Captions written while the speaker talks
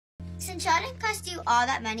Since Sheldon cost you all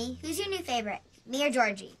that money, who's your new favorite? Me or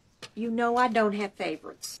Georgie? You know I don't have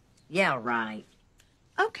favorites. Yeah, right.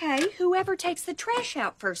 Okay, whoever takes the trash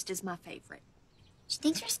out first is my favorite. She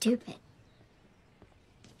thinks you're stupid.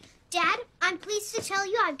 Dad, I'm pleased to tell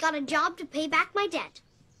you I've got a job to pay back my debt.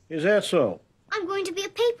 Is that so? I'm going to be a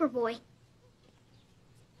paper boy.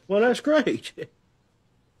 Well, that's great.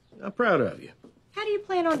 I'm proud of you. How do you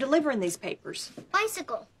plan on delivering these papers?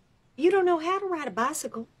 Bicycle. You don't know how to ride a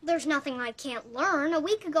bicycle. There's nothing I can't learn. A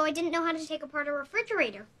week ago, I didn't know how to take apart a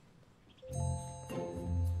refrigerator.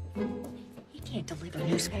 You can't deliver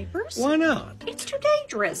newspapers. Why not? It's too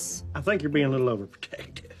dangerous. I think you're being a little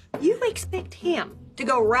overprotective. You expect him to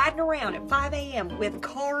go riding around at 5 a.m. with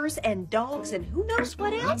cars and dogs and who knows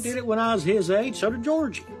what I else? did it when I was his age, so did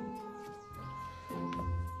Georgie.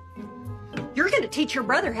 You're going to teach your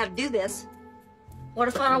brother how to do this. What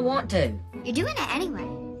if I don't want to? You're doing it anyway.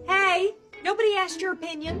 Hey, nobody asked your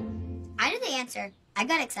opinion. I knew the answer. I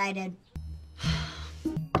got excited.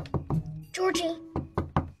 Georgie.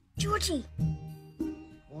 Georgie.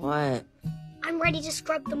 What? I'm ready to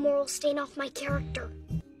scrub the moral stain off my character.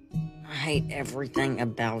 I hate everything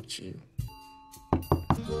about you.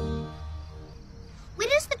 When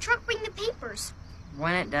does the truck bring the papers?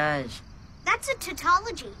 When it does. That's a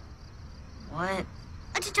tautology. What?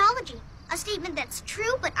 A tautology. A statement that's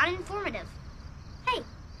true but uninformative. Hey,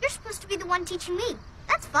 you're supposed to be the one teaching me.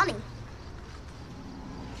 That's funny.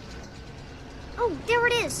 Oh, there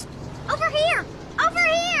it is. Over here! Over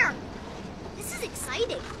here! This is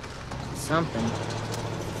exciting. Something.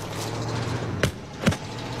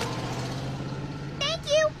 Thank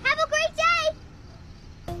you! Have a great day!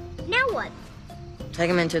 Now what? Take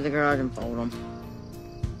them into the garage and fold them.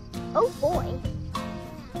 Oh, boy.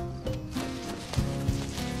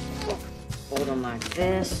 Fold them like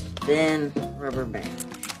this, then rubber band.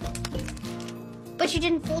 But you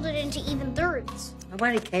didn't fold it into even thirds.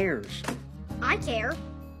 Nobody cares. I care.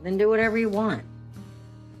 Then do whatever you want.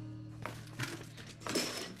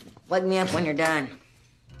 Wake me up when you're done.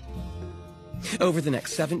 Over the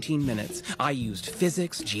next 17 minutes, I used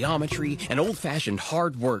physics, geometry, and old-fashioned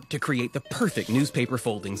hard work to create the perfect newspaper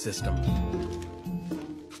folding system.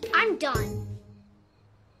 I'm done.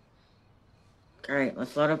 Great,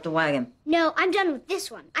 let's load up the wagon. No, I'm done with this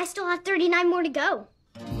one. I still have 39 more to go.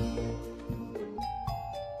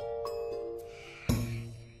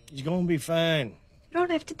 He's gonna be fine. You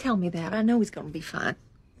don't have to tell me that. I know he's going to be fine.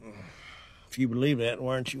 If you believe that,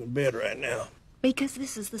 why aren't you in bed right now? Because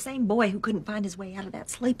this is the same boy who couldn't find his way out of that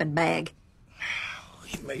sleeping bag.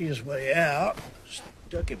 He made his way out.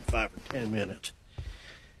 Stuck him 5 or 10 minutes.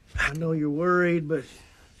 I know you're worried, but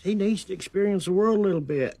he needs to experience the world a little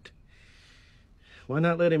bit. Why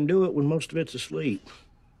not let him do it when most of it's asleep?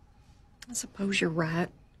 I suppose you're right.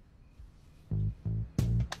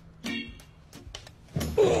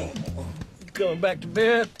 You coming back to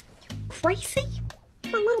bed? Crazy? A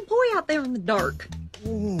little boy out there in the dark.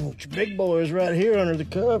 Your big boy is right here under the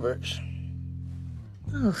covers.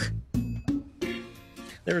 Ugh.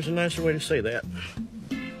 There's a nicer way to say that.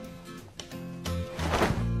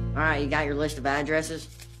 All right, you got your list of addresses?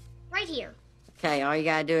 Right here. Okay, all you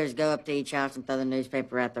gotta do is go up to each house and throw the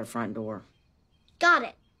newspaper at their front door. Got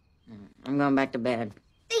it. I'm going back to bed.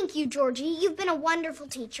 Thank you, Georgie. You've been a wonderful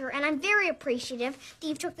teacher, and I'm very appreciative that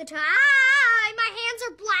you've took the time. My hands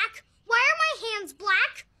are black. Why are my hands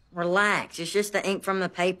black? Relax, it's just the ink from the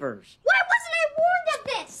papers. Why wasn't I warned of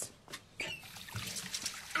this?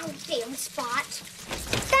 Ow, damn spot.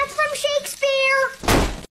 That's from Shakespeare.